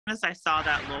As I saw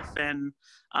that little fin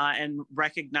and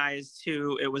recognized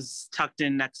who it was tucked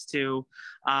in next to,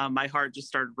 my heart just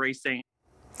started racing.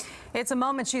 It's a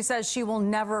moment she says she will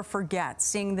never forget,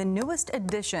 seeing the newest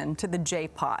addition to the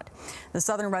J-pod. The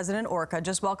southern resident orca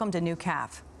just welcomed a new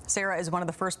calf. Sarah is one of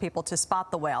the first people to spot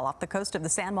the whale off the coast of the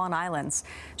San Juan Islands.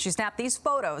 She snapped these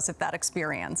photos of that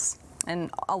experience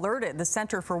and alerted the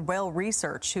Center for Whale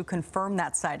Research, who confirmed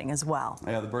that sighting as well.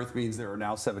 Yeah, the birth means there are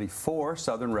now 74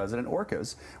 southern resident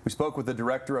orcas. We spoke with the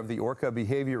director of the Orca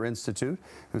Behavior Institute,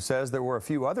 who says there were a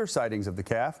few other sightings of the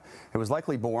calf. It was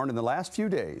likely born in the last few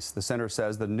days. The center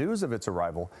says the news of its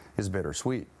arrival is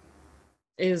bittersweet.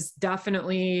 Is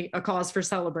definitely a cause for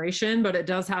celebration, but it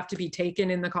does have to be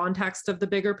taken in the context of the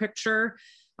bigger picture.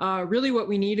 Really what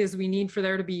we need for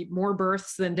there to be more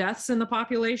births than deaths in the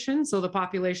population, so the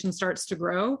population starts to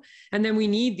grow. And then we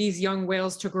need these young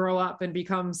whales to grow up and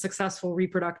become successful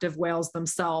reproductive whales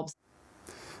themselves.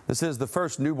 This is the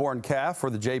first newborn calf for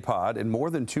the J-pod in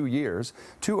more than 2 years.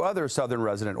 2 other southern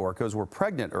resident orcas were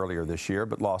pregnant earlier this year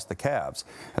but lost the calves.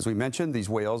 As we mentioned, these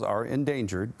whales are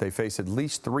endangered. They face at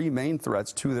least 3 main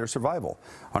threats to their survival: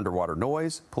 underwater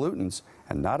noise, pollutants,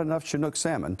 and not enough Chinook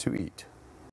salmon to eat.